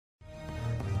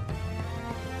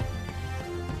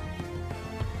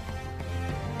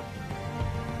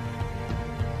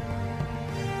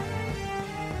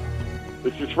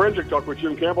This is Forensic Talk with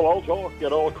Jim Campbell. All talk,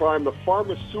 get all crime. The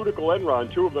pharmaceutical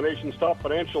Enron, two of the nation's top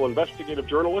financial investigative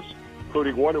journalists,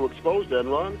 including one who exposed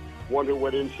Enron, one who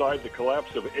went inside the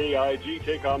collapse of AIG,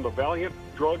 take on the Valeant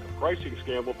drug pricing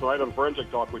scandal tonight on Forensic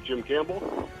Talk with Jim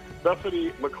Campbell.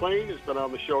 Bethany McLean has been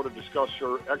on the show to discuss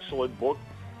her excellent book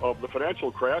of The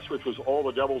Financial Crash, which was All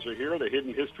the Devils Are Here, The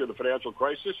Hidden History of the Financial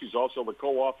Crisis. She's also the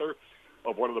co-author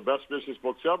of one of the best business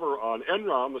books ever on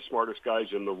Enron, The Smartest Guys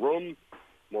in the Room.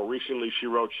 More recently, she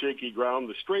wrote Shaky Ground,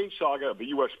 The Strange Saga of the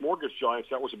U.S. Mortgage Giants.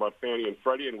 That was about Fannie and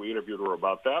Freddie, and we interviewed her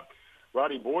about that.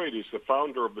 Roddy Boyd is the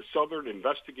founder of the Southern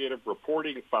Investigative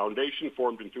Reporting Foundation,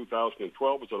 formed in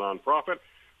 2012 as a nonprofit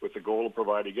with the goal of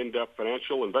providing in-depth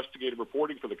financial investigative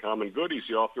reporting for the common good. He's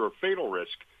the author of Fatal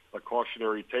Risk, a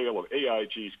cautionary tale of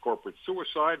AIG's corporate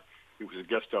suicide. He was a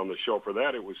guest on the show for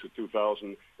that. It was the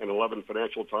 2011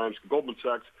 Financial Times Goldman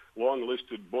Sachs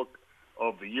long-listed book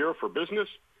of the year for business.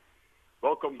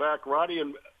 Welcome back, Roddy.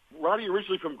 And Roddy,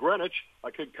 originally from Greenwich,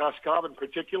 I think Coscob in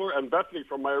particular, and Bethany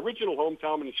from my original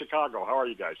hometown in Chicago. How are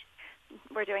you guys?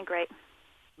 We're doing great.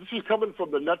 This is coming from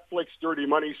the Netflix Dirty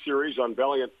Money series on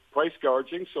Valeant price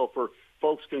gouging, so for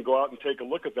folks can go out and take a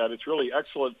look at that. It's really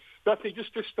excellent. Bethany,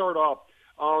 just to start off,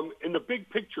 in the big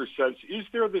picture sense, is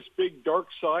there this big dark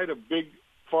side of big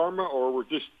pharma, or were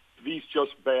these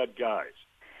just bad guys?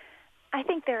 I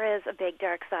think there is a big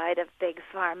dark side of big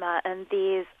pharma, and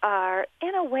these are,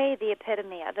 in a way, the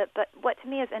epitome of it. But what to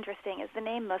me is interesting is the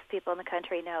name most people in the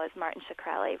country know is Martin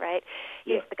Shkreli, right?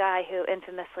 He's the guy who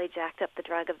infamously jacked up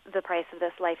the price of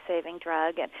this life-saving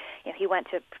drug, and he went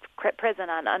to prison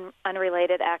on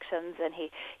unrelated actions, and he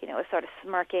was sort of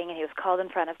smirking, and he was called in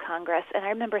front of Congress. And I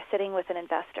remember sitting with an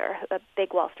investor, a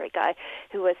big Wall Street guy,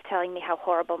 who was telling me how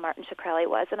horrible Martin Shkreli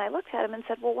was, and I looked at him and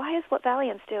said, well, why is what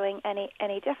Valeant's doing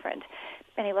any different?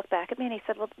 And he looked back at me and he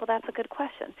said, well, that's a good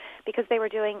question, because they were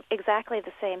doing exactly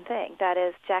the same thing, that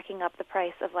is, jacking up the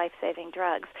price of life-saving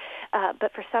drugs.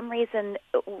 But for some reason,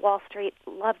 Wall Street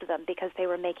loved them because they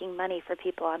were making money for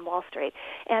people on Wall Street.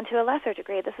 And to a lesser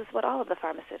degree, this is what all of the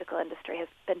pharmaceutical industry has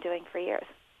been doing for years.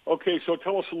 Okay, so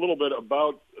tell us a little bit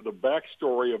about the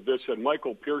backstory of this and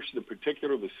Michael Pearson in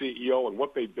particular, the CEO, and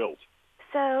what they built.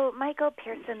 So Michael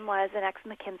Pearson was an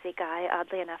ex-McKinsey guy,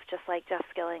 oddly enough, just like Jeff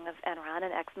Skilling of Enron,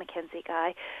 an ex-McKinsey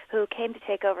guy, who came to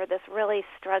take over this really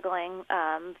struggling,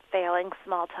 failing,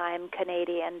 small-time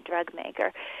Canadian drug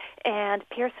maker. And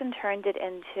Pearson turned it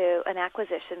into an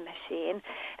acquisition machine,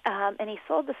 and he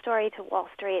sold the story to Wall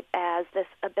Street as this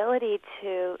ability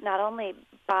to not only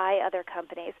buy other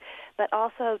companies, but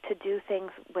also to do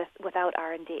things without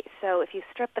R&D. So if you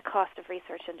strip the cost of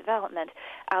research and development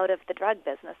out of the drug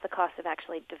business, the cost of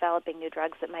actually developing new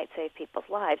drugs that might save people's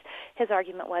lives, his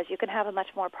argument was you can have a much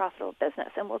more profitable business,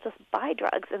 and we'll just buy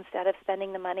drugs instead of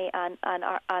spending the money on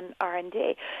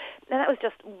R&D. And that was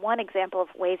just one example of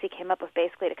ways he came up with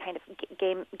basically to kind of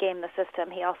game the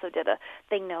system. He also did a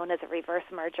thing known as a reverse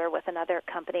merger with another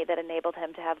company that enabled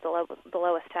him to have the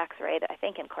lowest tax rate, I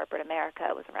think, in corporate America.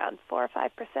 It was around 4 or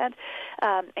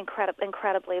 5%,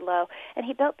 incredibly low. And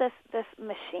he built this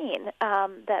machine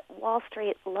that Wall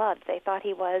Street loved. They thought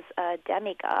he was a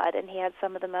demigod, and he had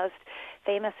some of the most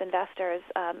famous investors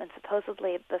and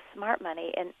supposedly the smart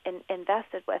money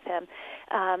invested with him.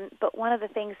 But one of the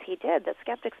things he did that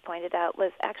skeptics pointed out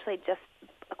was actually just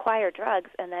acquire drugs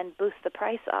and then boost the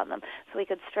price on them so he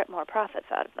could strip more profits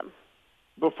out of them.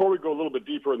 Before we go a little bit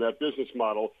deeper in that business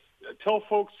model, tell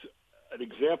folks an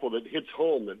example that hits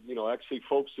home that, actually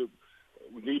folks that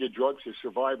needed drugs to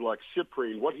survive, like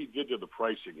Cyprine, what he did to the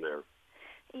pricing there.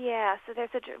 Yeah, so there's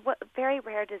a very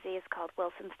rare disease called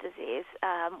Wilson's disease,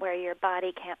 where your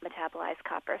body can't metabolize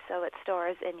copper, so it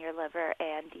stores in your liver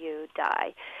and you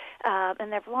die. And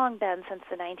there have long been, since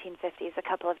the 1950s, a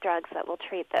couple of drugs that will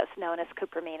treat this, known as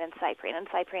cupramine and cyprine. And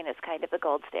cyprine is kind of the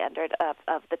gold standard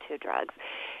of the two drugs.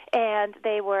 And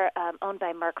they were owned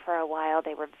by Merck for a while.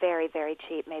 They were very, very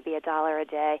cheap, maybe $1 a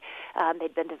day.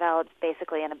 They'd been developed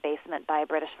basically in a basement by a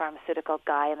British pharmaceutical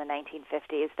guy in the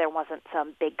 1950s. There wasn't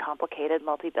some big, complicated,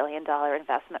 multi-billion-dollar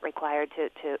investment required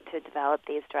to develop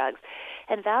these drugs.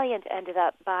 And Valeant ended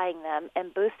up buying them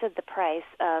and boosted the price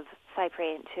of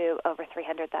cyprine to over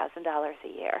 $300,000 a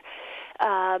year.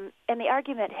 And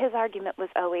his argument was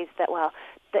always that, well,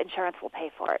 the insurance will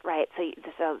pay for it, right?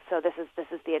 So this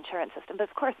is the insurance system. But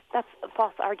of course, that's a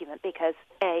false argument because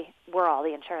A, we're all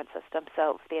the insurance system,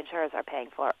 so if the insurers are paying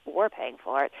for it, we're paying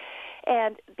for it.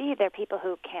 And B, there are people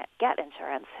who can't get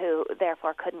insurance who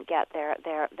therefore couldn't get their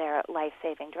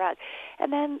life-saving drug.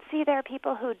 And then C, there are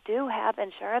people who do have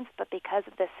insurance, but because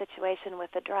of this situation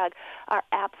with the drug, are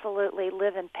absolutely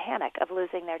live in panic of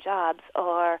losing their jobs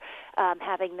or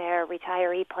having their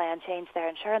retiree plan change their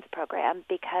insurance program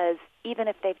because even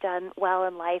if they've done well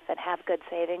in life and have good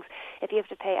savings, if you have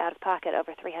to pay out of pocket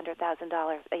over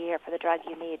 $300,000 a year for the drug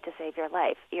you need to save your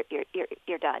life,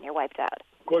 you're done. You're wiped out.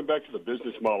 Going back to the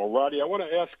business model, Roddy, I want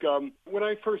to ask, when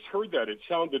I first heard that, it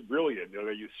sounded brilliant.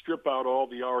 You strip out all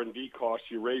the R&D costs,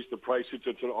 you raise the price, it's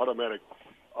an automatic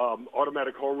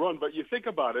home run. But you think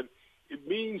about it, it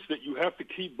means that you have to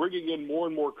keep bringing in more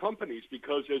and more companies,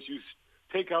 because as you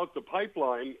take out the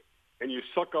pipeline and you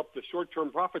suck up the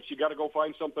short-term profits, you got to go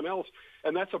find something else.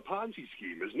 And that's a Ponzi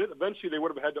scheme, isn't it? Eventually they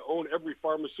would have had to own every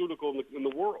pharmaceutical in the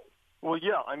world. Well,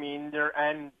 yeah, I mean,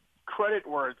 and credit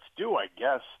where it's due, I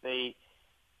guess. They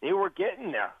were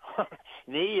getting there.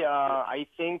 I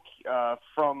think,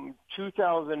 from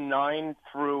 2009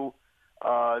 through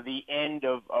the end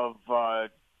of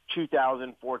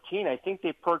 2014, I think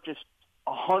they purchased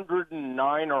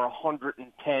 109 or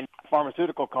 110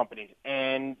 pharmaceutical companies.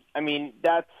 And, I mean,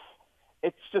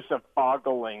 it's just a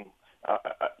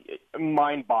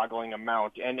mind-boggling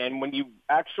amount. And when you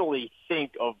actually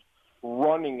think of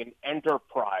running an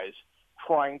enterprise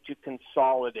trying to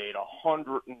consolidate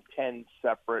 110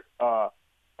 separate,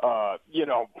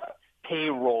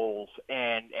 payrolls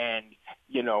and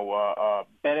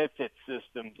benefit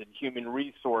systems and human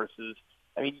resources,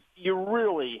 I mean, you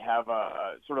really have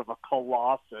a sort of a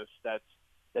colossus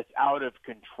that's out of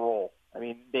control. I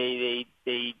mean, they'd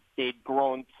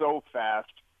grown so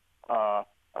fast,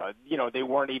 they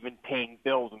weren't even paying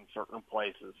bills in certain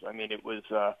places. I mean, it was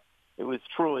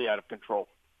truly out of control.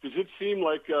 Does it seem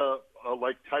like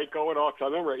Tyco and all? 'Cause I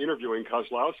remember interviewing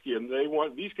Kozlowski, and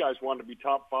these guys wanted to be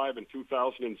top 5 in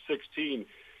 2016.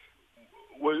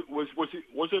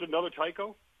 Was it another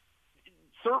Tyco?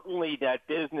 Certainly that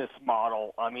business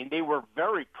model. I mean, they were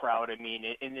very proud. I mean,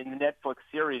 in the Netflix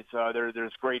series,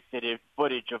 there's great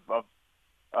footage of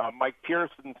Mike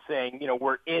Pearson saying,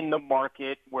 we're in the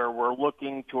market where we're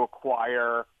looking to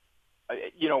acquire,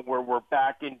 where we're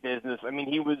back in business. I mean,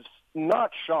 he was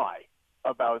not shy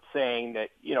about saying that,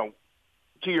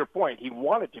 to your point, he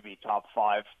wanted to be top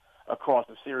 5 across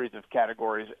a series of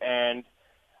categories, and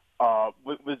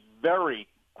was very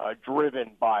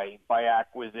driven by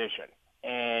acquisition.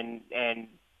 And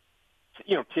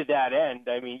to that end,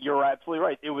 I mean, you're absolutely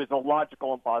right. It was a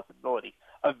logical impossibility.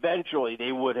 Eventually,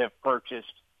 they would have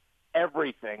purchased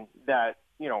everything that,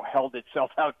 held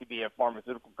itself out to be a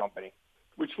pharmaceutical company.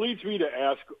 Which leads me to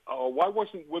ask,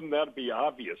 wouldn't that be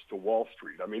obvious to Wall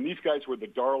Street? I mean, these guys were the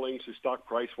darlings. The stock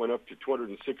price went up to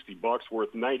 $260,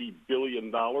 worth $90 billion.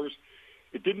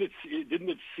 Didn't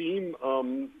it seem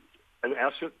an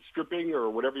asset stripping, or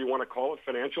whatever you want to call it,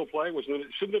 financial play?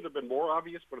 Shouldn't it have been more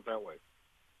obvious? Put it that way.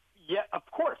 Yeah, of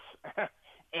course.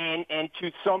 and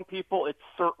to some people, it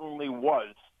certainly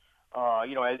was.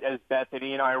 As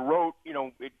Bethany and I wrote,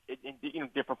 in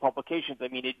different publications. I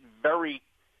mean, it very,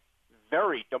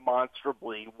 very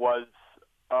demonstrably was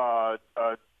a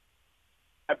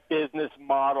business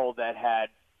model that had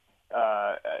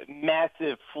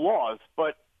massive flaws,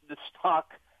 but the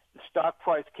stock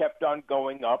price kept on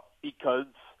going up because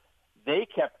they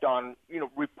kept on,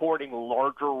 reporting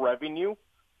larger revenue.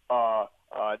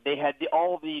 They had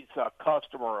all these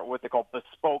customer, what they call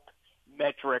bespoke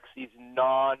metrics, these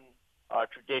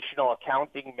non-traditional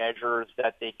accounting measures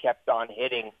that they kept on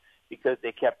hitting because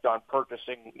they kept on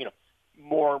purchasing,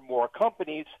 more and more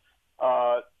companies.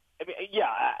 I mean, yeah,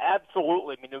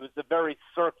 absolutely. I mean, it was a very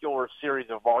circular series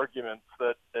of arguments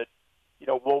that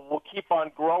we'll keep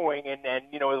on growing, and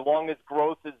as long as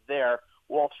growth is there,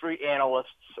 Wall Street analysts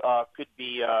could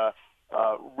be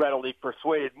readily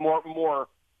persuaded. More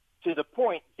to the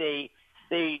point, they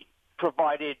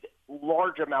provided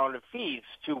large amount of fees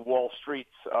to Wall Street's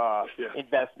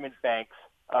investment banks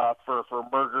for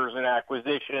mergers and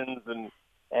acquisitions,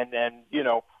 and then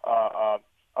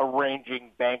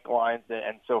arranging bank lines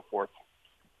and so forth.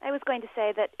 I was going to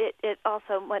say that it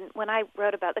also, when I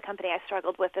wrote about the company, I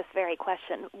struggled with this very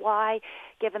question. Why,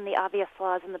 given the obvious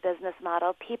flaws in the business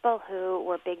model, people who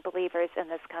were big believers in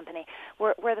this company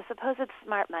were the supposed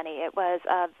smart money? It was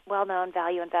a well-known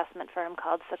value investment firm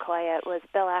called Sequoia. It was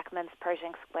Bill Ackman's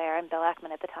Pershing Square, and Bill Ackman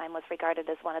at the time was regarded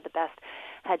as one of the best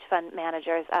hedge fund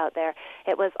managers out there.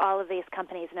 It was all of these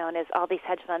companies all these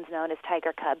hedge funds known as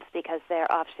Tiger Cubs, because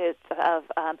they're offshoots of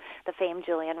the famed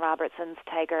Julian Robertson's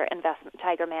Tiger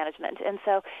management. And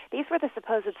so these were the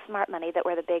supposed smart money that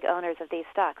were the big owners of the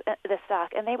stock,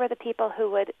 and they were the people who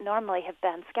would normally have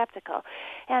been skeptical.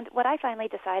 And what I finally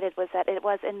decided was that it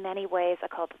was in many ways a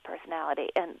cult of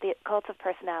personality, and the cults of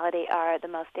personality are the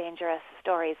most dangerous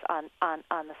stories on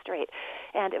the street.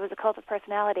 And it was a cult of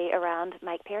personality around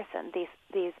Mike Pearson.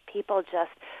 These people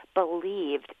just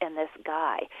believed in this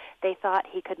guy. They thought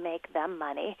he could make them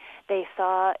money. They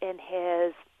saw in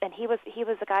his he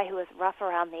was a guy who was rough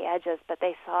around the edges, but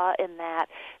they saw in that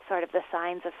sort of the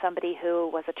signs of somebody who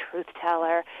was a truth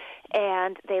teller,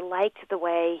 and they liked the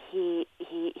way he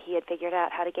had figured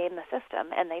out how to game the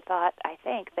system, and they thought, I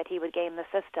think, that he would game the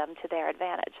system to their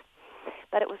advantage.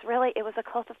 But it was a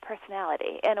cult of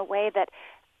personality in a way that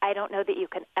I don't know that you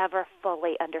can ever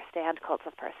fully understand cults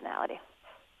of personality.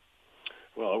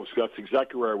 Well, that's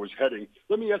exactly where I was heading.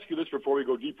 Let me ask you this before we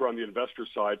go deeper on the investor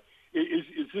side.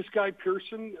 Is this guy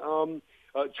Pearson?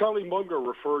 Charlie Munger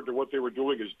referred to what they were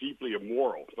doing as deeply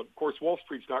immoral. But, of course, Wall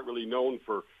Street's not really known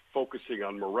for focusing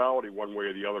on morality one way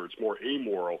or the other. It's more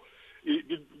amoral.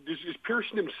 Is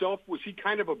Pearson himself, was he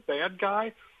kind of a bad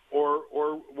guy? Or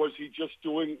was he just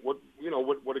doing what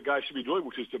a guy should be doing,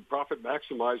 which is to profit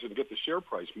maximize and get the share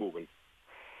price moving?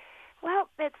 Well,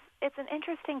 it's an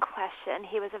interesting question.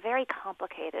 He was a very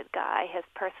complicated guy. His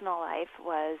personal life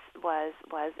was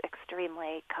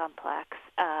extremely complex,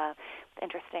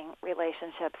 interesting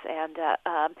relationships, and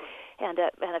a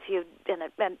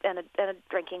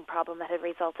drinking problem that had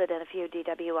resulted in a few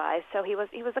DWIs. So he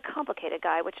was a complicated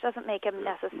guy, which doesn't make him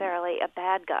necessarily a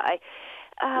bad guy.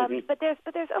 But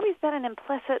there's always been an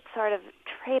implicit sort of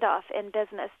trade-off in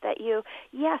business that you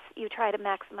try to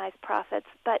maximize profits,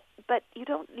 but you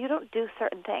don't do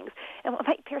certain things. And what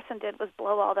Mike Pearson did was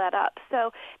blow all that up.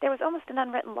 So there was almost an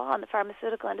unwritten law in the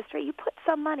pharmaceutical industry. You put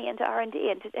some money into R&D,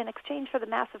 and in exchange for the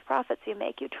massive profits you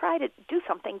make, you try to do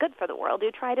something good for the world.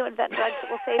 You try to invent drugs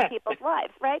that will save people's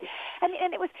lives, right? And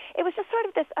it was just sort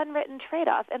of this unwritten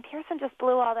trade-off. And Pearson just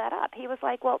blew all that up. He was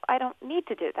like, well, I don't need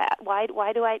to do that. Why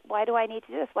do I need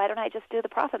to do this? Why don't I just do the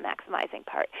profit maximizing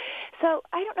part? So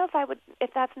I don't know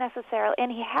if that's necessarily,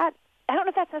 I don't know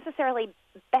if that's necessarily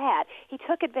bad. He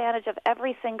took advantage of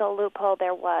every single loophole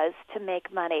there was to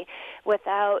make money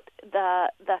without the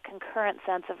concurrent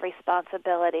sense of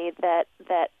responsibility that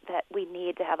we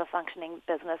need to have a functioning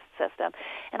business system.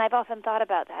 And I've often thought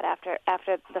about that after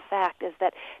the fact, is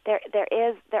that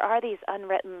there are these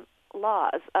unwritten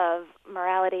laws of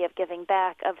morality, of giving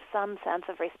back, of some sense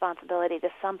of responsibility to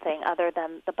something other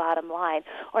than the bottom line,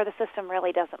 or the system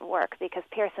really doesn't work, because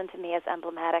Pearson to me is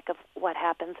emblematic of what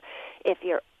happens if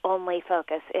your only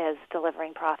focus is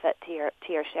delivering profit to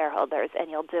your shareholders, and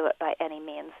you'll do it by any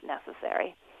means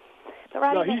necessary. But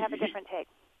Roddy may have a different take.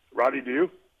 Roddy, do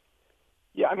you?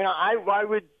 Yeah, I mean, I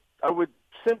would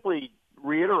simply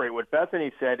reiterate what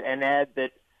Bethany said and add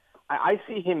that I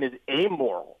see him as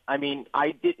amoral. I mean,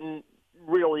 I didn't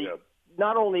really. Yeah.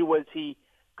 Not only was he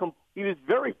was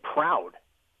very proud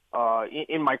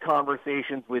in my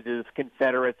conversations with his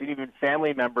Confederates and even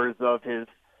family members of his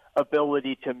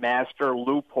ability to master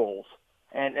loopholes,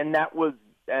 and that was,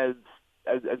 as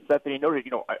Bethany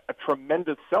noted, a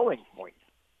tremendous selling point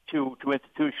to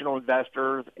institutional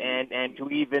investors and to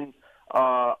even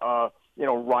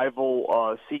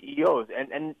rival CEOs,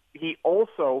 and he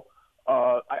also.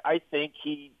 I think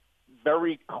he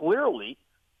very clearly,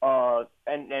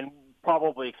 and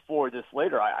probably explore this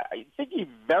later, I think he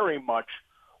very much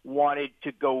wanted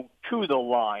to go to the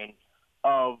line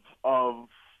of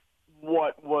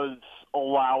what was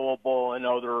allowable and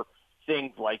other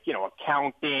things like,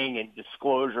 accounting and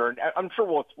disclosure. And I'm sure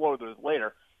we'll explore those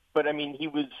later. But, I mean, he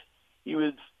was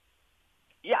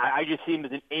I just see him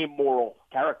as an amoral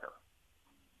character.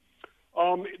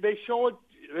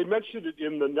 They mentioned it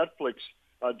in the Netflix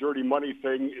Dirty Money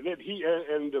thing that he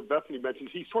and Bethany mentions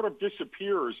he sort of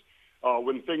disappears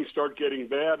when things start getting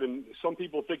bad, and some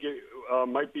people think it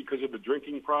might be because of the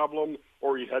drinking problem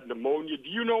or he had pneumonia. Do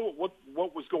you know what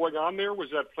was going on there? Was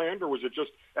that planned, or was it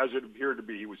just as it appeared to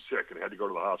be? He was sick and had to go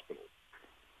to the hospital.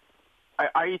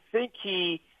 I think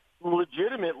he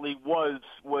legitimately was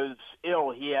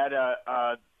ill. He had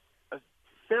a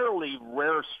fairly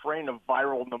rare strain of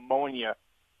viral pneumonia.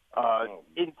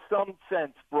 In some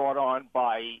sense brought on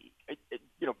by,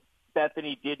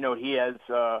 Bethany did know he has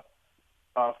a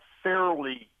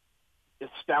fairly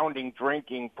astounding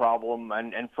drinking problem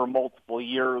and for multiple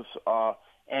years,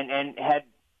 and had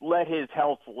let his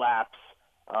health lapse,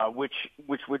 which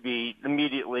would be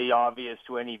immediately obvious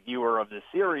to any viewer of the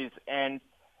series. And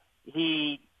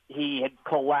he had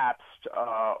collapsed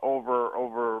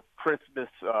over Christmas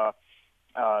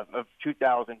of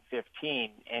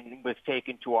 2015 and was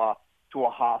taken to a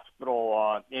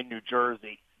hospital in New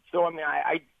Jersey. So I mean,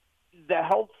 the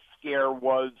health scare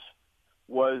was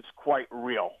quite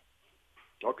real.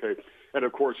 Okay, and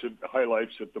of course it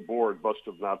highlights that the board must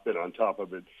have not been on top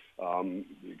of it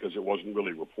because it wasn't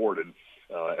really reported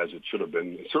as it should have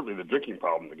been. Certainly, the drinking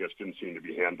problem, I guess, didn't seem to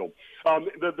be handled.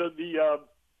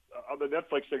 on the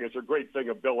Netflix thing, it's a great thing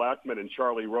of Bill Ackman and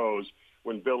Charlie Rose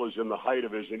when Bill is in the height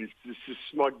of his, and he's this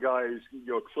smug guy,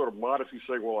 sort of modestly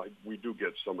saying, well, we do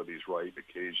get some of these right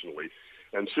occasionally.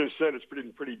 And since then, it's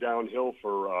been pretty downhill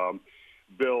for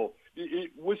Bill.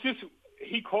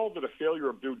 He called it a failure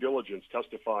of due diligence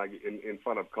testifying in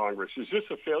front of Congress. Is this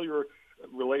a failure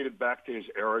related back to his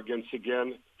arrogance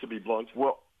again, to be blunt?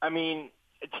 Well, I mean,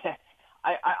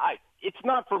 it's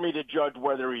not for me to judge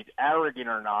whether he's arrogant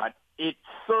or not. It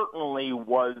certainly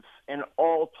was an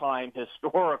all-time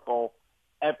historical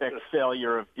epic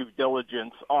failure of due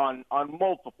diligence on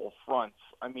multiple fronts.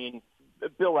 I mean,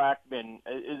 Bill Ackman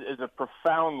is a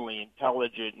profoundly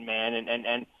intelligent man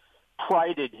and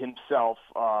prided himself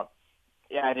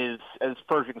at his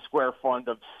Pershing Square Fund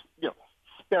of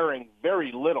sparing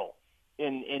very little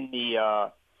in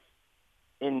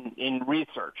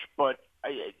research. But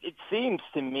it seems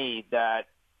to me that,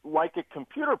 like a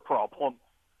computer problem,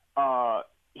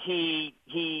 he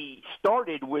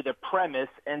started with a premise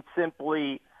and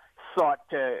simply sought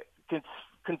to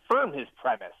confirm his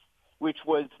premise, which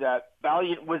was that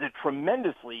Valeant was a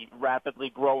tremendously rapidly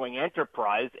growing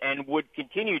enterprise and would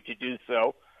continue to do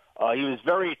so. He was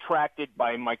very attracted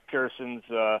by Mike Pearson's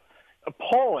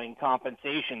appalling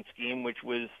compensation scheme, which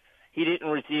was he didn't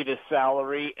receive his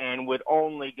salary and would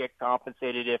only get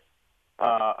compensated if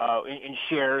in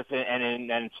shares and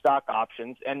in stock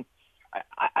options. And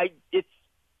it's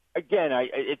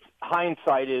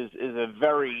hindsight is a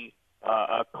very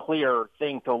clear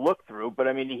thing to look through. But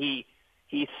I mean, he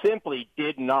simply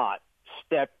did not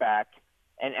step back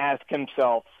and ask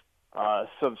himself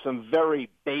some very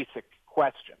basic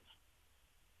questions.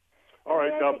 All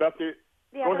right, Bethany.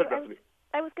 Go ahead, Bethany.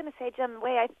 I was going to say, Jim, the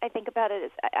way I think about it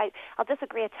is I'll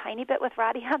disagree a tiny bit with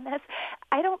Roddy on this.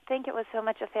 I don't think it was so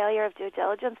much a failure of due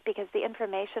diligence because the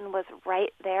information was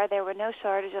right there. There were no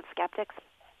shortage of skeptics.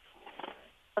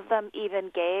 Of them even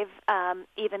gave,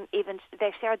 even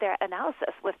they shared their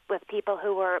analysis with people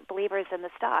who were believers in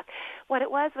the stock. What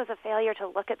it was a failure to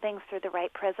look at things through the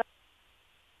right prism.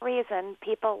 Reason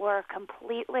people were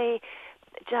completely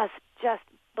just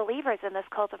believers in this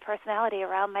cult of personality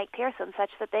around Mike Pearson,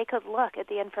 such that they could look at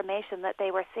the information that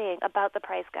they were seeing about the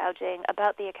price gouging,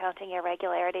 about the accounting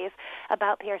irregularities,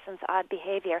 about Pearson's odd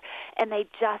behavior, and they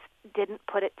just didn't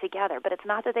put it together. But it's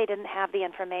not that they didn't have the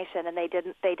information and they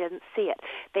didn't see it.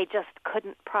 They just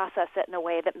couldn't process it in a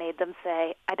way that made them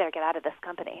say, I better get out of this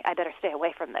company. I better stay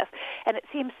away from this. And it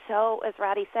seems so, as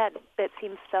Roddy said, it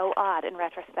seems so odd in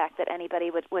retrospect that anybody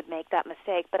would make that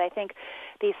mistake. But I think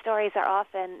these stories are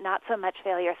often not so much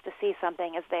failures to see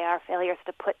something as they are failures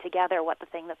to put together what the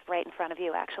thing that's right in front of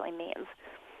you actually means.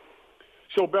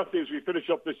 So, Bethany, as we finish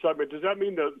up this segment, does that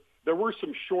mean that there were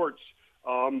some shorts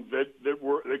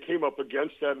that came up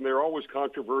against that, and they're always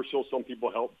controversial? Some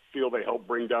people feel they helped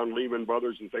bring down Lehman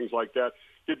Brothers and things like that.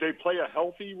 Did they play a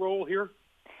healthy role here?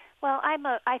 Well, I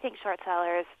think short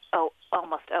sellers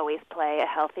almost always play a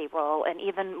healthy role, and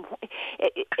even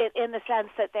in the sense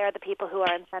that they're the people who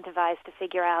are incentivized to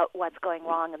figure out what's going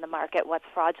wrong in the market, what's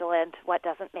fraudulent, what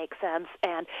doesn't make sense,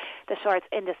 and the shorts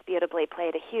indisputably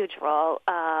played a huge role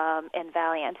in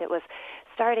Valeant. It was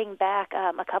starting back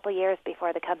a couple years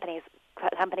before the company's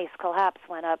collapse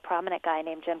when a prominent guy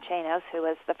named Jim Chanos, who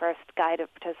was the first guy to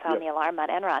sound the alarm on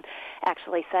Enron,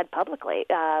 actually said publicly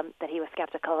that he was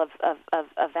skeptical of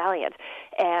Valeant.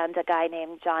 And a guy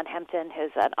named John Hempton,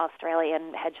 who's an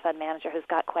Australian hedge fund manager who's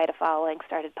got quite a following,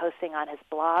 started posting on his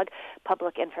blog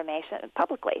publicly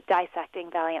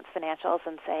dissecting Valeant's financials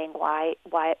and saying why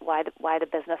the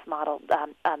business model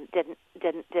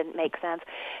didn't make sense.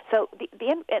 So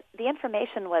the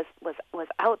information was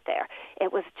out there.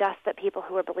 It was just that people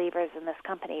who were believers in this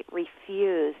company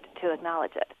refused to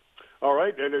acknowledge it. All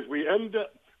right, and as we end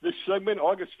this segment,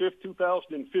 August 5th,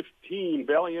 2015,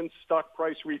 Valeant's stock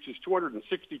price reaches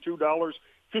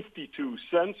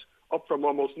 $262.52, up from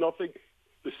almost nothing.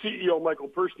 The CEO, Michael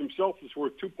Pearson himself, is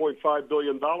worth $2.5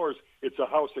 billion. It's a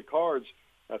house of cards.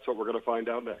 That's what we're going to find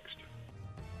out next.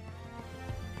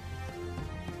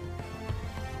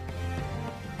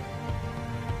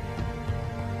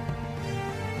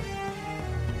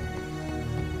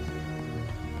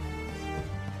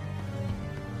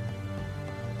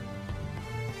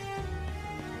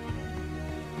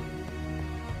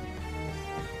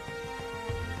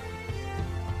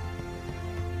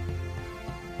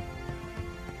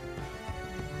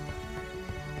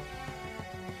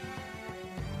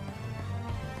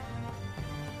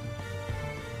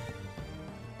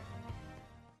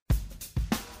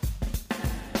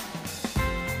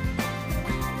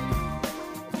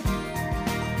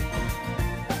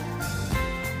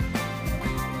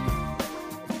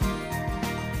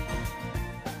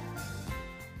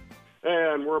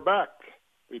 And we're back.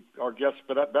 Our guests,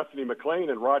 Bethany McLean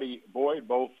and Roddy Boyd,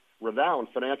 both renowned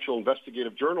financial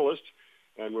investigative journalists.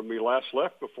 And when we last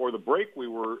left before the break, we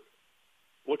were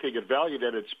looking at Valeant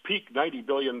at its peak $90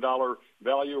 billion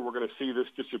value. We're going to see this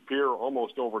disappear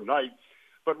almost overnight.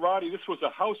 But, Roddy, this was a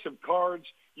house of cards.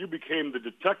 You became the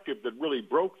detective that really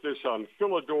broke this on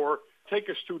Philidor. Take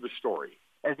us through the story.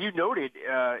 As you noted,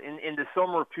 in the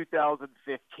summer of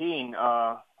 2015,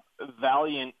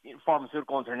 Valeant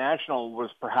Pharmaceutical International was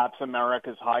perhaps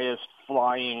America's highest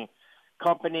flying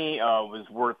company, was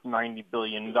worth $90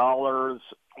 billion,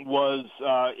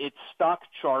 its stock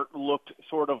chart looked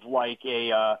sort of like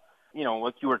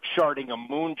like you were charting a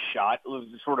moonshot. It was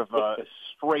sort of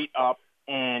straight up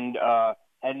and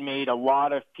had made a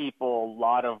lot of people a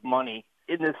lot of money.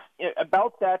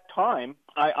 About that time,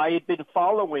 I had been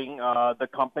following the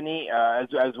company. As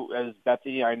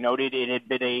Bethany I noted, it had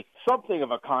been something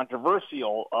of a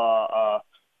controversial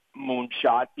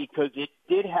moonshot because it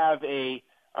did have a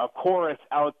chorus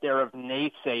out there of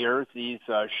naysayers, these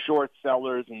short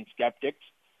sellers and skeptics,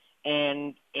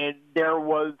 and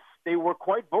they were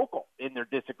quite vocal in their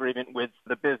disagreement with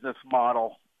the business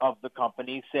model of the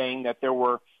company, saying that there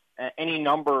were any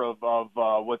number of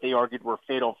what they argued were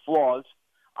fatal flaws.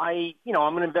 I'm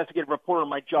an investigative reporter.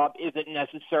 My job isn't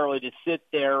necessarily to sit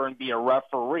there and be a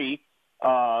referee.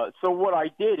 So what I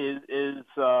did is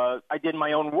I did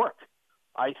my own work.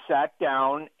 I sat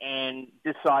down and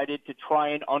decided to try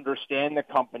and understand the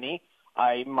company.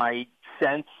 My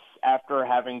sense after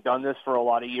having done this for a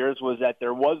lot of years was that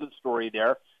there was a story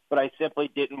there, but I simply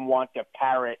didn't want to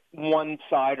parrot one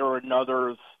side or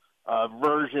another's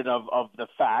version of the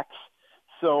facts.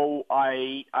 So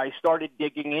I started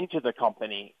digging into the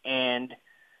company, and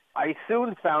I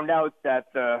soon found out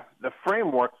that the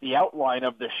framework, the outline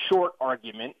of the short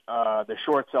argument, the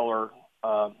short seller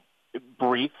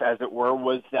brief, as it were,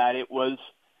 was that it was,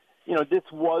 this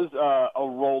was a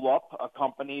roll-up, a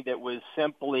company that was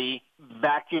simply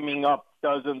vacuuming up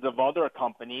dozens of other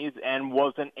companies and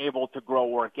wasn't able to grow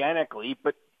organically.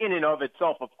 But in and of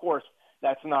itself, of course,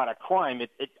 that's not a crime.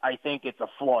 I think it's a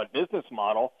flawed business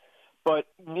model. But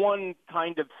one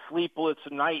kind of sleepless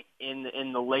night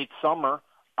in the late summer,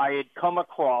 I had come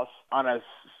across on a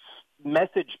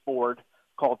message board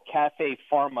called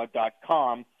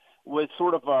cafepharma.com, was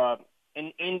sort of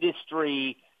an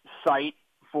industry site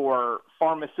for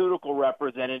pharmaceutical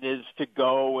representatives to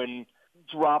go and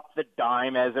drop the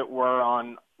dime, as it were,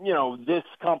 on, this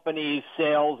company's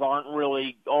sales aren't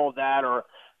really all that, or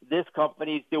this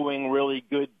company's doing really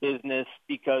good business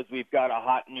because we've got a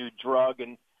hot new drug.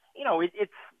 And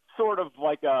it's sort of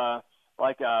like a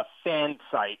fan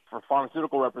site for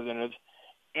pharmaceutical representatives.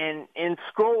 And in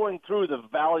scrolling through the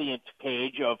Valeant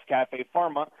page of Cafe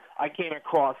Pharma, I came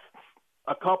across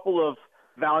a couple of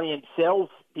Valeant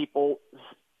salespeople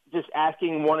just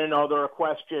asking one another a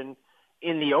question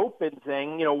in the open,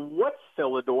 saying, what's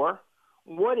Philidor?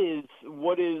 What is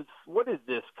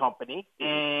this company?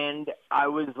 And I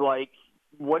was like,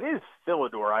 what is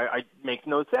Philidor? I make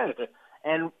no sense.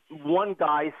 And one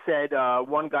guy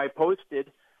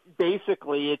posted,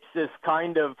 basically it's this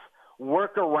kind of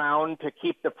workaround to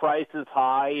keep the prices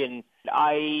high. And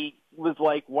I was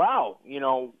like, wow,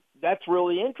 that's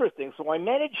really interesting. So I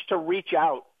managed to reach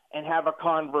out and have a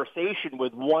conversation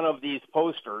with one of these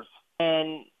posters.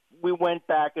 And we went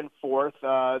back and forth.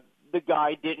 The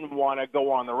guy didn't want to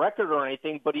go on the record or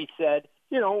anything, but he said,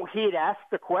 he had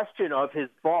asked the question of his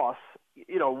boss,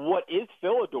 what is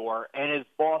Philidor? And his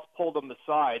boss pulled him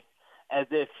aside as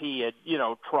if he had,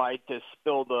 tried to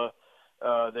spill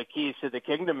the keys to the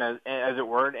kingdom, as it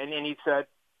were. And he said,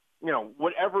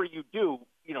 whatever you do,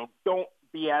 don't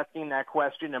be asking that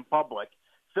question in public.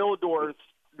 Philidor's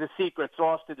the secret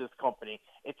sauce to this company.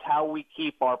 It's how we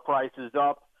keep our prices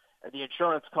up. The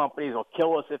insurance companies will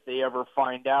kill us if they ever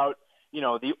find out.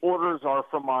 The orders are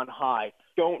from on high.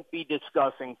 Don't be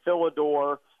discussing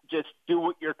Philidor. Just do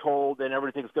what you're told, and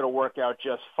everything's going to work out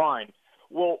just fine.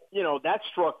 Well, that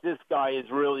struck this guy as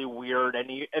really weird, and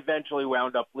he eventually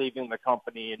wound up leaving the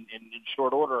company in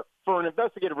short order. For an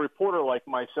investigative reporter like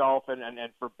myself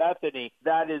and for Bethany,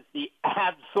 that is the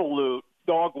absolute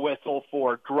dog whistle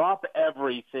for drop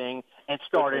everything and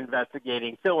start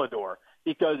investigating Philidor.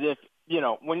 Because if,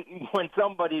 when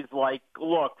somebody's like,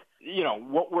 look,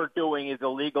 what we're doing is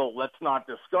illegal, let's not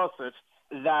discuss it,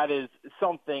 that is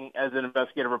something, as an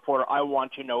investigative reporter, I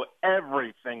want to know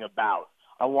everything about.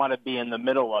 I want to be in the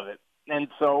middle of it. And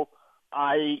so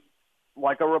I,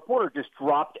 like a reporter, just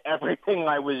dropped everything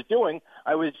I was doing.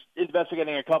 I was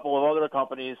investigating a couple of other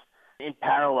companies in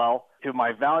parallel to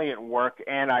my Valeant work,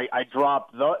 and I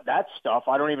dropped that stuff.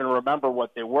 I don't even remember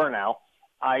what they were now.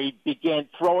 I began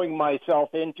throwing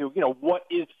myself into, what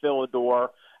is Philidor?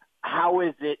 How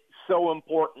is it so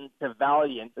important to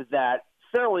Valeant that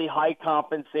fairly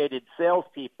high-compensated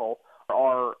salespeople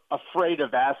are afraid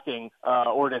of asking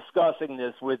or discussing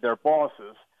this with their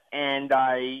bosses? And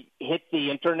I hit the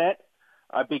internet.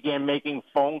 I began making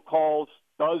phone calls,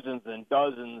 dozens and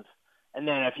dozens, and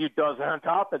then a few dozen on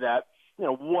top of that.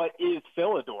 What is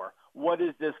Philidor? What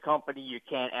is this company you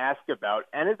can't ask about?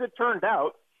 And as it turned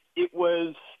out, it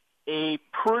was a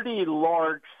pretty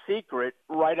large secret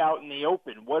right out in the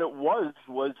open. What it was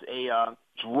a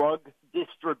drug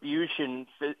distribution.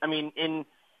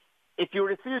 If you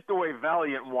were to see it the way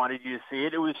Valeant wanted you to see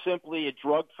it, it was simply a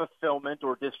drug fulfillment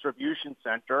or distribution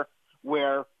center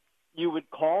where you would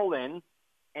call in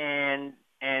and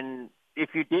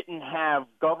if you didn't have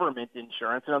government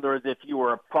insurance, in other words, if you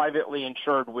were privately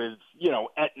insured with,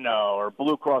 Aetna or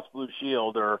Blue Cross Blue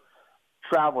Shield or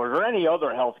Travelers or any other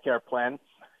healthcare plan,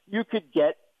 you could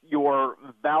get your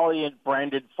Valeant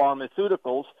branded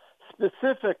pharmaceuticals,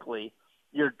 specifically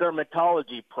your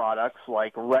dermatology products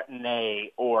like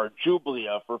Retin-A or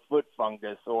Jublia for foot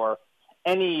fungus or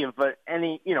any of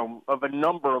a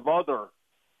number of other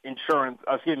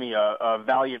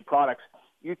Valeant products.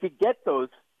 You could get those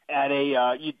at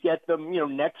you'd get them,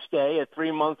 next day, a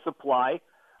 3-month supply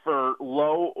for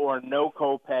low or no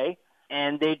copay,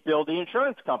 and they'd bill the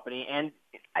insurance company. And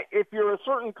if you're a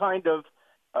certain kind of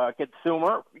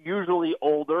consumer, usually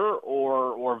older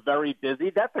or very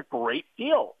busy, that's a great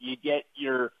deal. You get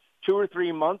your 2 or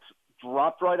 3 months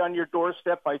dropped right on your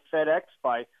doorstep by FedEx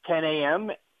by 10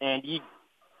 a.m., and you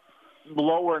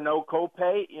low or no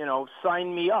copay,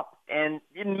 sign me up. And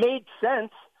it made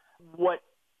sense. What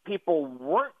people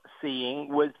weren't seeing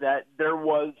was that there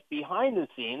was behind the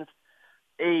scenes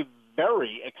a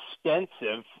very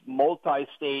extensive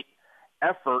multi-state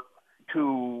effort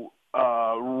to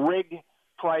rig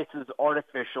prices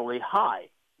artificially high.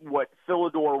 What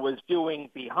Philidor was doing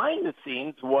behind the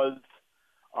scenes was,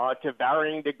 to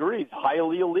varying degrees,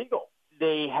 highly illegal.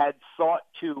 They had sought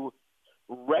to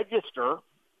register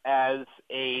as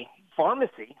a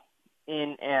pharmacy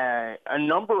in a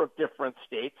number of different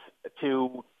states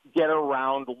to get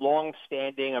around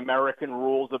long-standing American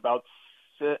rules about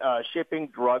shipping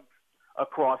drugs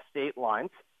across state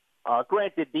lines.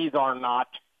 Granted, these are not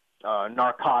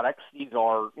narcotics. These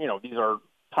are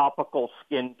topical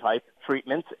skin type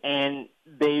treatments, and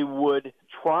they would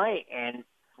try and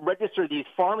register these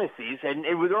pharmacies, and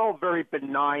it was all very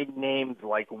benign names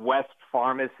like West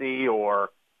Pharmacy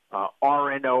or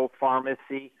RNO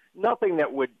Pharmacy, nothing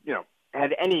that would,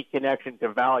 had any connection to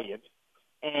Valeant.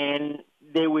 And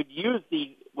they would use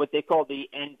what they call the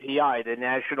NPI, the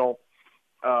national,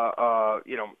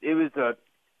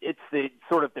 it's the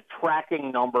sort of the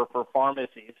tracking number for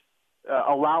pharmacies,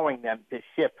 allowing them to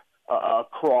ship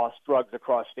drugs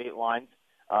across state lines.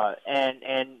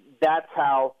 And that's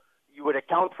how you would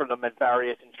account for them at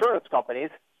various insurance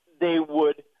companies. They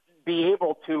would be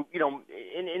able to,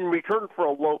 in return for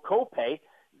a low copay,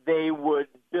 they would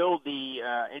bill the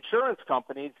insurance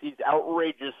companies these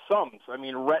outrageous sums. I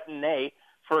mean, Retin-A,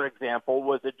 for example,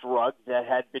 was a drug that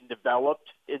had been developed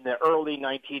in the early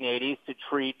 1980s to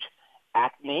treat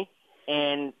acne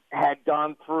and had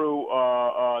gone through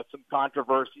some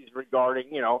controversies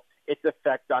regarding, its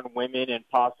effect on women and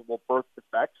possible birth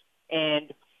defects,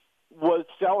 and was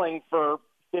selling for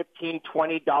 $15,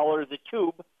 $20 a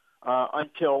tube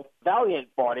until Valeant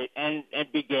bought it and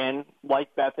began,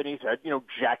 like Bethany said,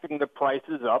 jacking the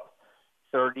prices up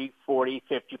 30, 40,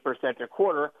 50% a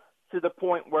quarter to the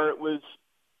point where it was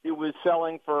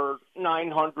selling for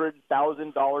 $900,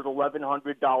 $1,000,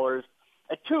 $1,100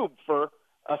 a tube for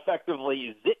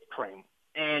effectively zit cream.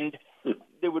 And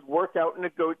they would work out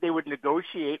they would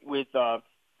negotiate with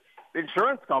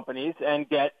insurance companies and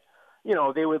get,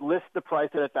 they would list the price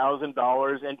at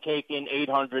 $1,000 and take in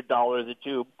 $800 a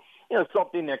tube.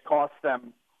 Something that costs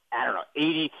them,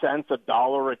 80 cents,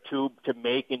 $1 a tube to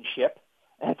make and ship.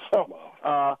 And so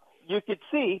you could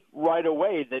see right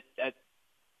away that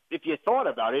if you thought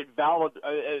about it,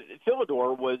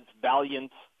 Philidor was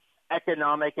Valeant's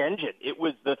economic engine. It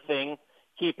was the thing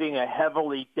keeping a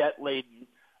heavily debt-laden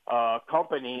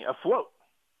company afloat.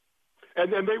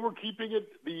 And then they were keeping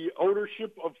the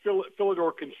ownership of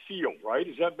Philidor concealed, right?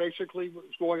 Is that basically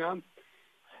what's going on?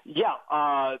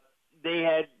 Yeah. They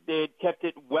had kept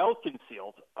it well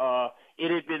concealed.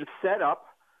 It had been set up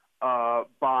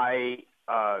by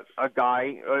a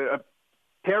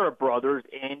pair of brothers,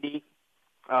 Andy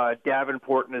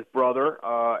Davenport and his brother,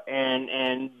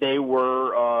 and they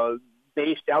were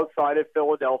based outside of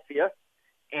Philadelphia,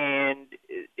 and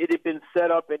it had been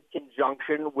set up in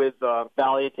conjunction with a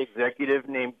Valeant executive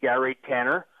named Gary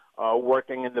Tanner,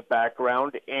 working in the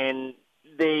background, and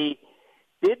they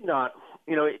did not,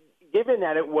 given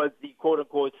that it was the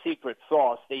quote-unquote secret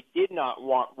sauce, they did not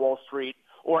want Wall Street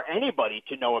or anybody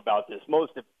to know about this,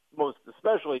 most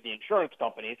especially the insurance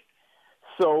companies.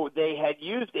 So they had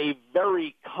used a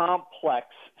very complex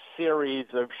series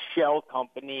of shell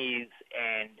companies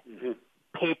and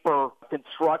paper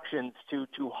constructions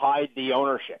to hide the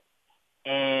ownership.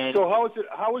 And so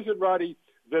how is it, Roddy,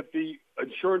 that the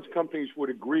insurance companies would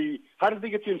agree? How did they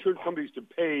get the insurance companies to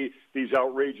pay these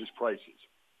outrageous prices?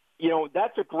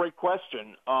 That's a great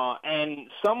question, and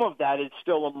some of that is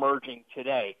still emerging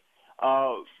today.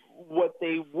 What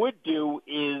they would do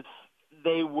is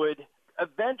they would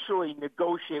eventually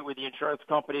negotiate with the insurance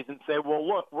companies and say, well,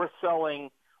 look, we're selling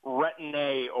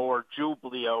Retin-A or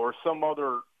Jublia or some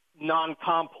other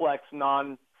non-complex,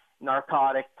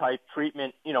 non-narcotic type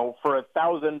treatment, for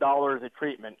 $1,000 a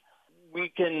treatment. We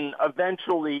can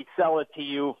eventually sell it to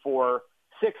you for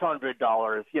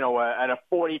 $600, at a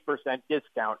 40%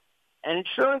 discount. And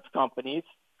insurance companies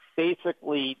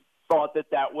basically thought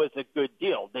that was a good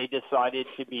deal. They decided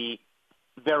to be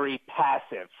very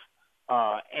passive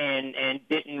and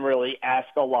didn't really ask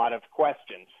a lot of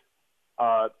questions.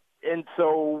 And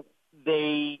so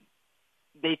they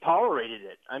tolerated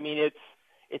it. I mean,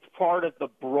 it's part of the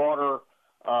broader,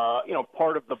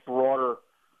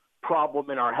 problem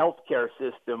in our healthcare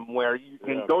system where you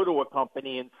can go to a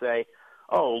company and say,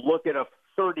 oh, look at a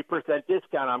 30%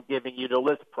 discount I'm giving you to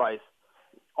list price.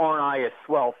 Aren't I a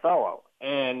swell fellow?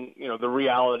 And, the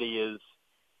reality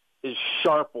is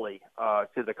sharply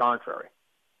to the contrary.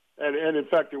 And in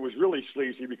fact, it was really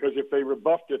sleazy because if they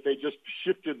rebuffed it, they just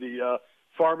shifted the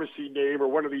pharmacy name or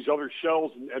one of these other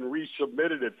shells and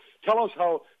resubmitted it. Tell us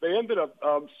how they ended up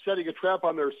setting a trap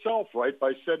on themselves, right,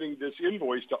 by sending this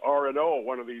invoice to R&O,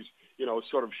 one of these,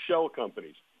 sort of shell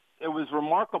companies. It was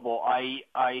remarkable. I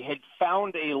had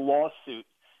found a lawsuit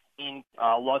in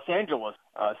Los Angeles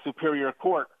Superior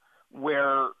Court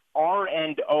where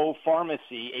R&O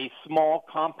Pharmacy, a small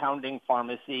compounding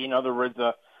pharmacy, in other words,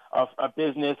 a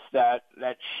business that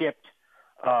shipped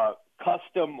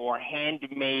custom or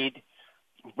handmade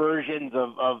versions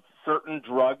of certain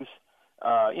drugs.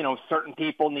 Certain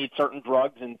people need certain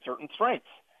drugs in certain strengths.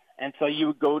 And so you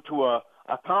would go to a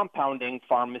compounding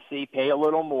pharmacy, pay a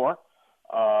little more,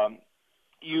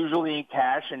 usually in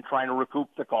cash and trying to recoup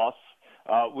the costs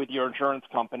with your insurance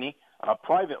company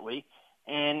privately.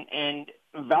 And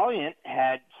Valeant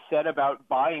had set about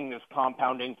buying this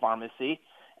compounding pharmacy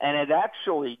and had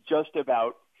actually just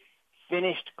about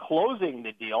finished closing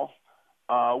the deal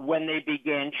when they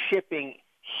began shipping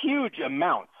huge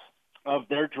amounts of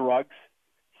their drugs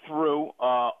through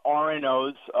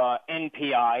R&O's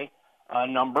NPI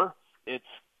number. It's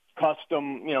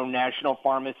custom, national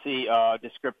pharmacy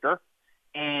descriptor.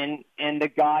 And the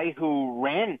guy who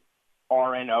ran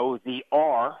R&O, the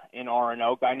R in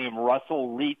R&O, a guy named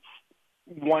Russell Reitz,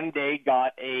 one day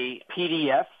got a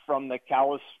PDF from the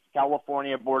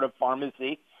California Board of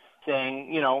Pharmacy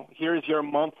saying, here's your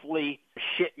monthly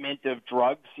shipment of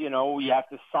drugs. You have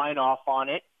to sign off on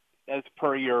it as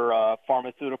per your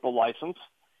pharmaceutical license.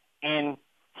 And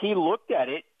he looked at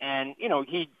it and,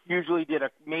 he usually did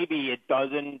maybe a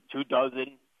dozen, 2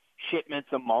 dozen shipments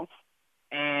a month.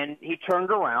 And he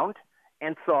turned around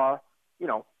and saw,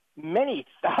 many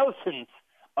thousands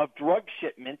of drug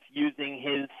shipments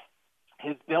using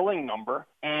his billing number.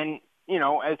 And,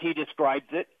 as he describes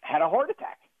it, had a heart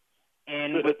attack.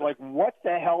 And was like, what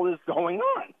the hell is going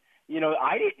on?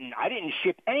 I didn't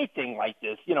ship anything like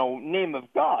this, name of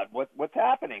God, what's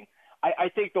happening?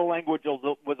 I think the language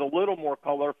was a little more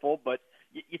colorful, but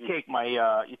you take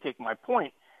my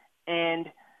point.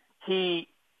 And he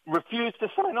refused to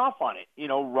sign off on it.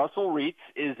 Russell Reitz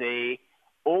is a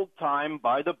old-time,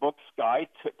 by-the-books guy,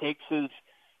 takes his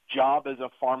job as a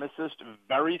pharmacist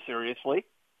very seriously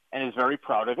and is very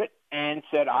proud of it, and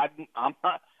said,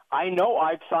 I know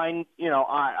I've signed,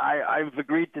 I've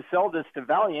agreed to sell this to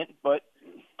Valeant, but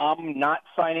I'm not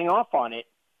signing off on it.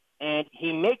 And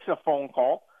he makes a phone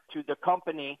call to the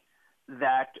company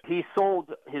that he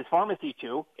sold his pharmacy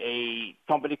to, a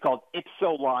company called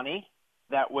Ypsilanti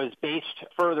that was based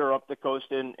further up the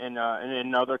coast in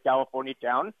another California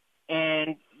town.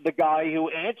 And the guy who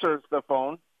answers the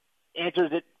phone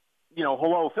answers it,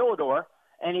 hello, Philidor.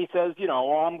 And he says,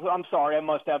 I'm sorry, I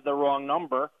must have the wrong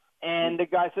number. And the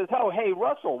guy says, oh, hey,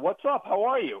 Russell, what's up? How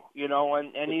are you?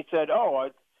 And he said,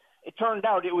 it turned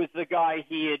out it was the guy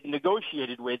he had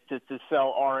negotiated with to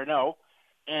sell R&O.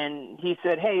 And he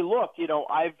said, hey, look,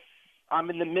 I'm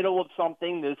in the middle of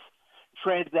something. This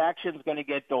transaction's going to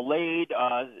get delayed.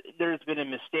 There's been a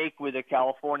mistake with the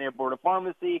California Board of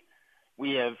Pharmacy.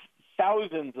 We have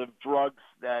thousands of drugs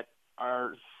that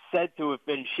are said to have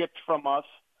been shipped from us,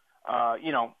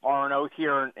 R&O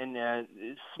here in a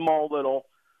small little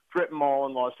strip mall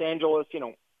in Los Angeles.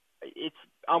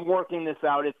 I'm working this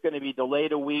out. It's going to be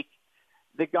delayed a week.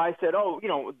 The guy said,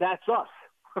 that's us.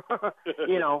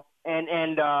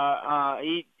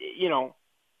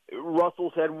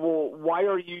 Russell said, well, why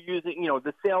are you using,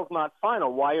 the sale's not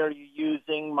final. Why are you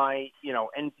using my,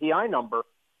 NPI number?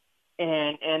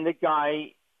 And the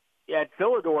guy at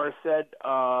Philidor said,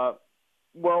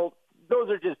 well, those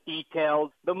are just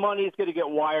details. The money's going to get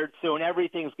wired soon.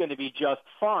 Everything's going to be just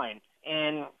fine.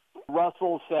 And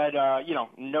Russell said,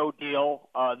 no deal.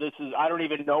 I don't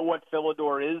even know what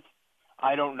Philidor is.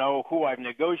 I don't know who I've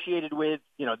negotiated with.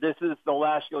 This is the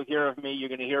last you'll hear of me. You're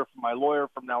going to hear from my lawyer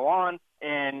from now on.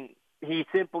 And he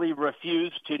simply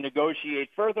refused to negotiate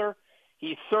further.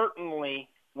 He certainly,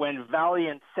 when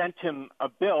Valeant sent him a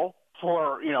bill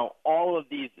for, all of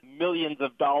these millions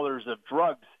of dollars of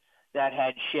drugs that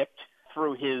had shipped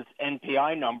through his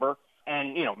NPI number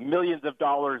and, millions of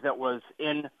dollars that was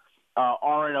in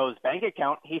R&O's bank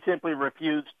account, he simply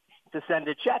refused to send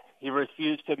a check. He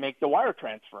refused to make the wire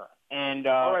transfer. And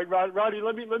all right, Roddy,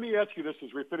 let me ask you this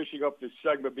as we're finishing up this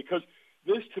segment, because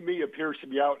this to me appears to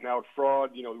be out and out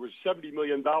fraud. There was $70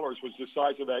 million was the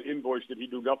size of that invoice that he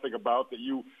knew nothing about that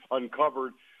you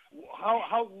uncovered.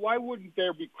 Why wouldn't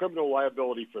there be criminal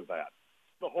liability for that?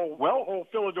 The whole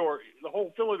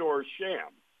Philidor sham.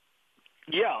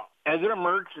 Yeah, as it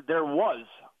emerged, there was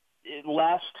in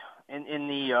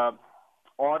the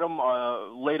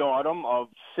late autumn of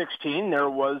 2016, there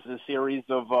was a series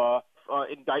of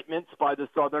indictments by the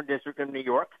Southern District of New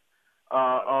York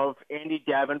of Andy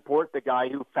Davenport, the guy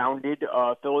who founded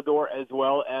Philidor, as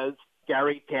well as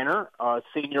Gary Tanner, a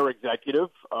senior executive,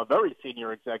 a very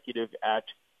senior executive at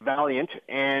Valeant.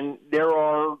 And there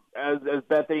are, as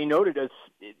Bethany noted,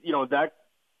 that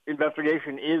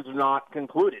investigation is not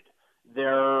concluded.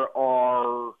 There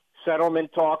are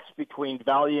settlement talks between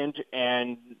Valeant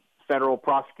and federal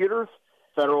prosecutors.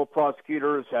 Federal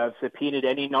prosecutors have subpoenaed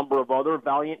any number of other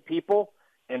Valeant people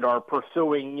and are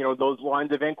pursuing, those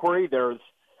lines of inquiry. There's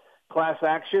class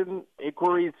action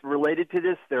inquiries related to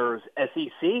this. There's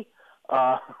SEC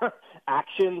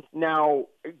actions. Now,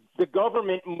 the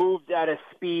government moved at a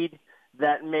speed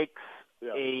that makes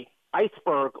a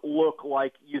iceberg look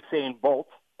like Usain Bolt.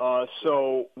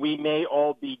 So we may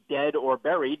all be dead or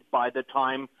buried by the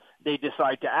time they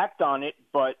decide to act on it.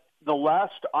 But the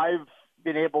last I've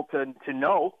been able to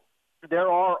know,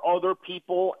 there are other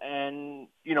people and,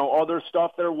 other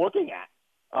stuff they're looking at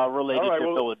related to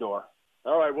Philidor.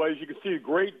 All right. Well, as you can see,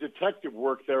 great detective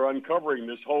work there uncovering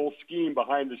this whole scheme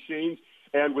behind the scenes.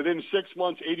 And within 6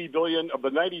 months, $80 billion of the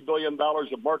 $90 billion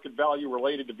of market value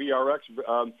related to VRX,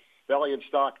 Valeant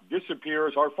stock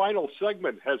disappears. Our final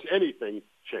segment, has anything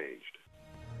changed?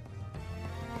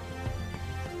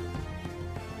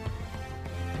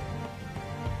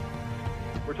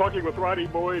 We're talking with Roddy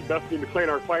Boyd, Bethany McLean,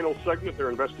 our final segment. They're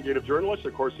investigative journalists.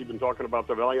 Of course, you've been talking about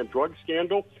the Valeant drug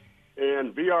scandal.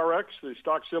 And VRX, the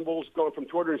stock symbol's going from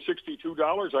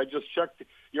 $262. I just checked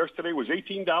yesterday, was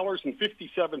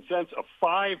 $18.57, a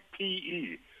 5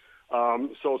 PE.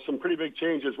 So some pretty big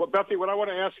changes. Well, Bethany, what I want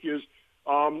to ask you is,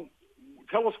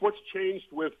 tell us what's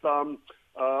changed with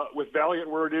Valeant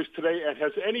where it is today, and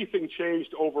has anything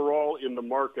changed overall in the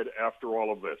market after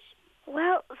all of this?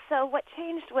 Well, so what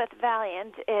changed with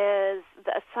Valeant is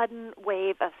a sudden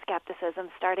wave of skepticism,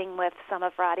 starting with some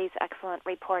of Roddy's excellent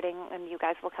reporting, and you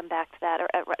guys will come back to that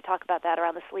or talk about that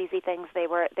around the sleazy things they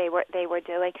were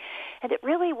doing. And it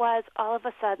really was all of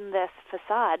a sudden this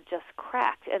facade just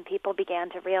cracked, and people began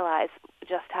to realize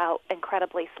just how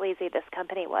incredibly sleazy this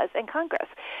company was. And Congress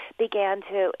began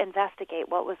to investigate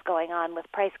what was going on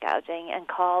with price gouging and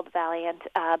called Valeant,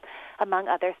 among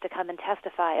others, to come and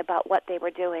testify about what they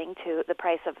were doing to the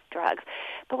price of drugs.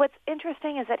 But what's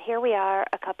interesting is that here we are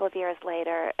a couple of years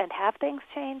later, and have things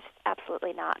changed?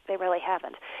 Absolutely not. They really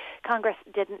haven't. Congress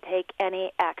didn't take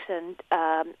any action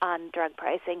on drug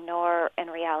pricing, nor in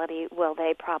reality will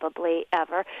they probably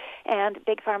ever. And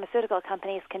big pharmaceutical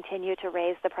companies continue to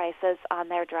raise the prices on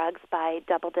their drugs by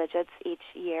double digits each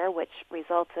year, which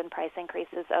results in price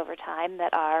increases over time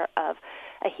that are of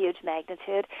a huge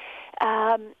magnitude.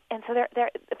 And so they're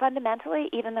fundamentally,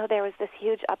 even though there was this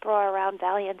huge uproar around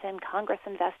Valeant and Congress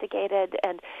investigated,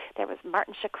 and there was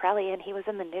Martin Shkreli, and he was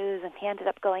in the news, and he ended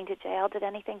up going to jail, did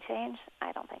anything change?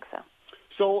 I don't think so.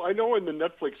 So I know in the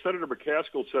Netflix, Senator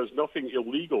McCaskill says nothing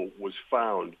illegal was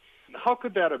found. How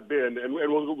could that have been? And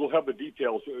we'll have the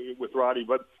details with Roddy,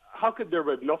 but how could there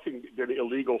have nothing been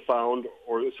illegal found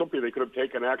or something they could have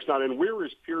taken action on? And where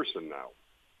is Pearson now?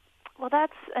 Well,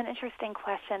 that's an interesting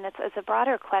question. It's a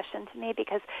broader question to me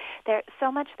because there's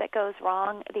so much that goes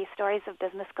wrong. These stories of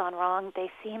business gone wrong, they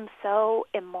seem so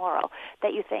immoral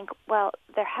that you think, well,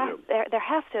 there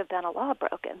has to have been a law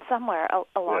broken somewhere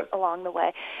along the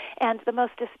way. And the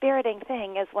most dispiriting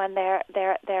thing is when there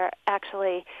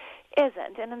actually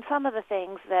isn't. And in some of the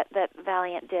things that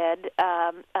Valeant did,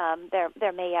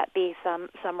 there may yet be some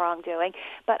wrongdoing.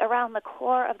 But around the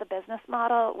core of the business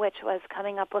model, which was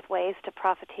coming up with ways to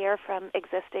profiteer from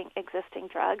existing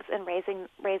drugs and raising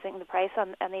the price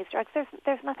on these drugs,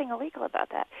 there's nothing illegal about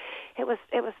that. It was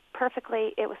perfect.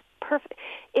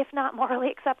 If not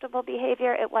morally acceptable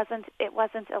behavior, it wasn't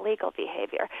illegal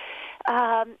behavior.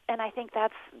 And I think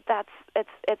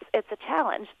it's a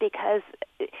challenge because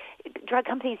drug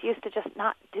companies used to just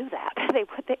not do that. They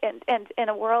would, and in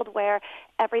a world where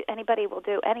anybody will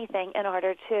do anything in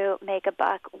order to make a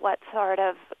buck, what sort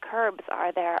of curbs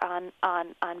are there on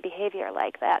behavior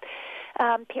like that?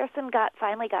 Pearson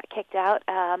finally got kicked out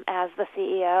as the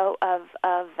CEO of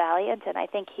Valeant, and I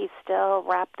think he's still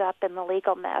wrapped up in the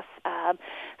legal mess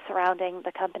surrounding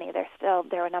the company. There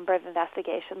are a number of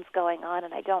investigations going on,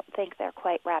 and I don't think they're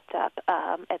quite wrapped up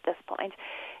at this point.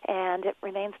 And it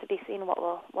remains to be seen what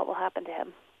will happen to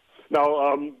him.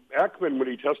 Now, Ackman, when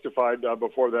he testified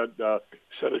before that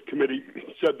Senate committee,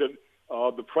 said that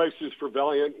the prices for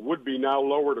Valeant would be now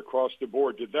lowered across the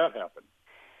board. Did that happen?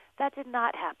 That did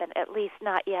not happen, at least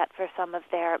not yet for some of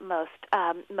their most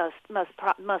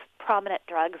prominent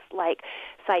drugs like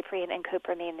cyprine and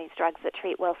cupramine, these drugs that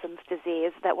treat Wilson's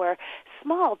disease that were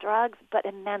small drugs but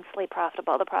immensely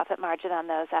profitable. The profit margin on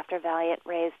those after Valeant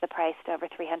raised the price to over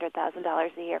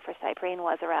 $300,000 a year for cyprine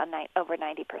was around over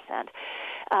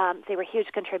 90%. They were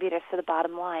huge contributors to the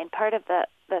bottom line. Part of the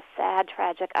sad,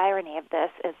 tragic irony of this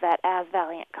is that as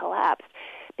Valeant collapsed,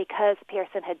 because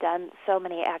Pearson had done so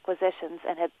many acquisitions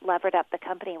and had levered up the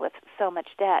company with so much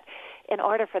debt, in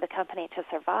order for the company to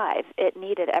survive, it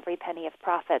needed every penny of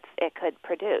profits it could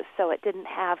produce. So it didn't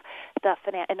have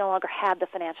it no longer had the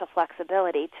financial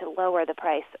flexibility to lower the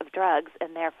price of drugs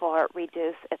and therefore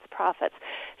reduce its profits.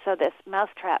 So this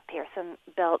mousetrap Pearson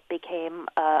built became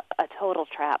a total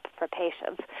trap for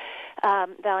patients.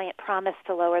 Valeant promised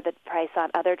to lower the price on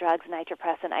other drugs,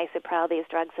 nitropres and Isuprel, these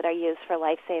drugs that are used for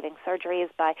life-saving surgeries,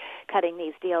 by cutting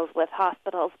these deals with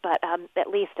hospitals. But at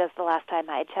least as the last time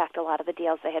I had checked, a lot of the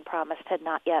deals they had promised had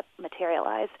not yet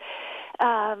materialized.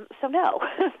 So no,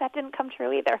 that didn't come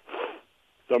true either.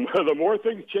 The more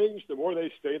things change, the more they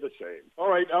stay the same. All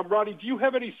right, Roddy, do you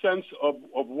have any sense of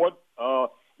what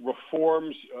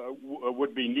reforms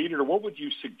would be needed, or what would you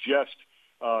suggest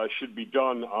should be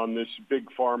done on this big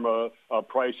pharma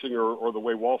pricing, or the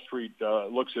way Wall Street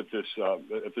looks at this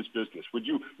business? Would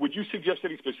you suggest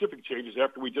any specific changes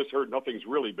after we just heard nothing's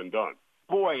really been done?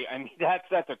 Boy, I mean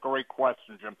that's a great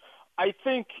question, Jim. I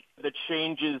think the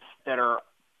changes that are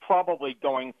probably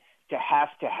going to have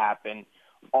to happen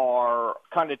are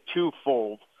kind of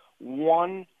twofold.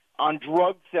 One, on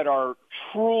drugs that are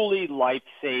truly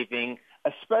life-saving,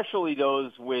 especially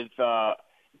those with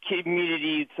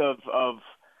communities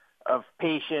of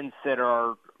patients that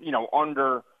are,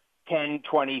 under 10,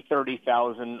 20,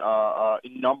 30,000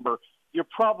 in number, you're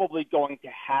probably going to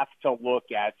have to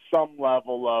look at some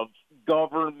level of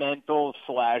governmental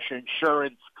 /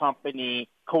 insurance company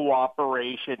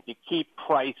cooperation to keep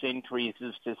price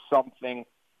increases to something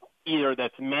either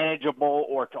that's manageable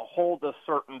or to hold a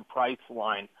certain price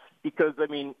line. Because, I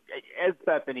mean, as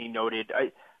Bethany noted,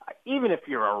 even if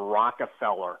you're a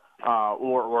Rockefeller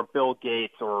or Bill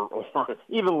Gates or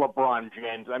even LeBron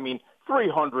James, I mean,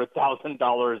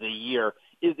 $300,000 a year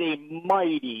is a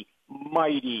mighty,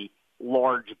 mighty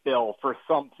large bill for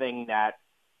something that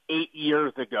 8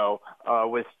 years ago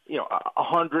was,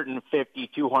 $150,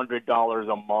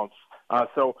 $200 a month.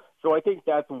 So I think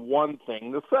that's one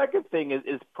thing. The second thing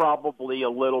is probably a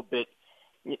little bit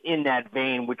in that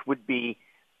vein, which would be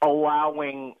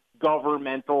allowing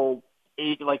governmental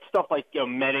aid, like stuff like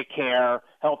Medicare,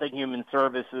 Health and Human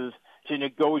Services, to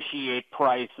negotiate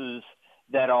prices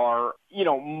that are,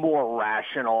 more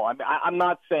rational. I mean, I'm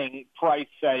not saying price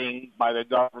setting by the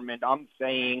government. I'm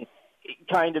saying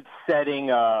kind of setting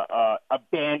a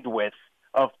bandwidth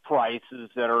of prices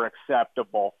that are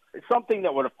acceptable. It's something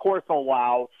that would, of course,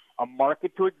 allow a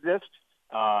market to exist,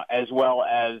 as well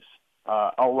as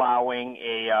allowing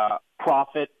a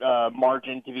profit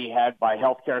margin to be had by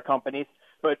healthcare companies,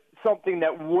 but something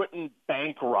that wouldn't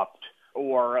bankrupt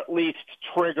or at least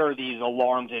trigger these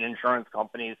alarms in insurance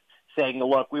companies saying,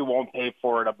 look, we won't pay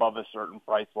for it above a certain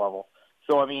price level.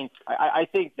 So, I mean, I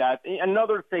think that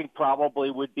another thing probably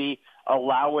would be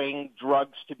allowing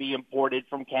drugs to be imported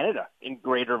from Canada in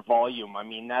greater volume. I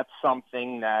mean, that's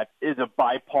something that is a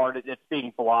bipartisan, it's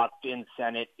being blocked in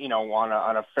Senate,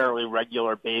 on a fairly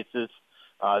regular basis.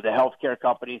 The healthcare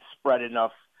companies spread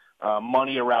enough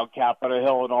money around Capitol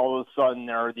Hill, and all of a sudden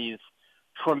there are these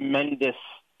tremendous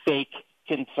fake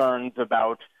concerns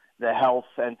about the health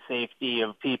and safety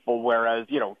of people, whereas,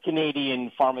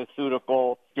 Canadian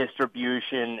pharmaceutical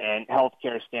distribution and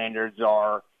healthcare standards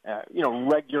are,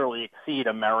 regularly exceed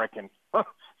American.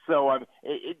 So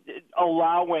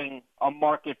allowing a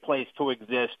marketplace to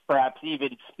exist, perhaps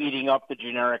even speeding up the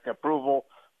generic approval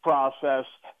process,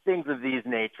 things of these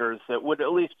natures that would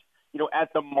at least,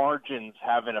 at the margins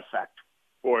have an effect.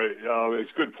 Boy,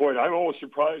 it's a good point. I'm always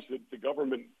surprised that the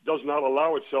government does not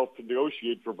allow itself to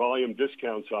negotiate for volume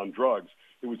discounts on drugs.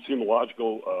 It would seem a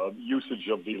logical usage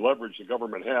of the leverage the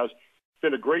government has. It's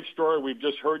been a great story we've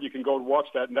just heard. You can go and watch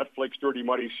that Netflix Dirty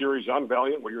Money series on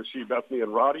Valeant, where you'll see Bethany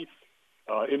and Roddy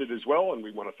in it as well. And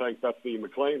we want to thank Bethany and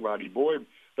McLean, Roddy Boyd.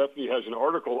 Bethany has an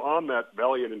article on that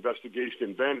Valeant investigation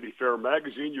in Vanity Fair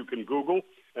magazine. You can Google.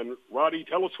 And Roddy,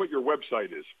 tell us what your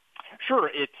website is. Sure.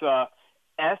 It's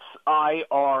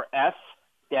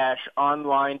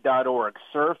SIRF-online.org,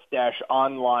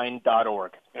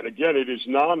 surf-online.org. And again, it is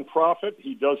nonprofit.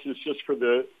 He does this just for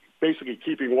basically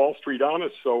keeping Wall Street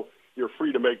honest, so you're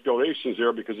free to make donations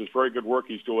there because it's very good work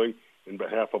he's doing in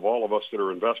behalf of all of us that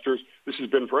are investors. This has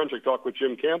been Forensic Talk with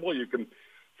Jim Campbell. You can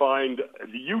find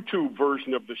the YouTube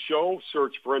version of the show.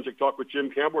 Search Forensic Talk with Jim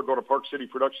Campbell or go to Park City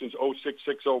Productions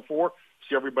 06604.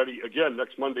 See everybody again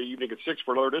next Monday evening at 6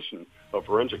 for another edition of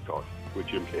Forensic Talk with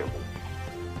Jim Campbell.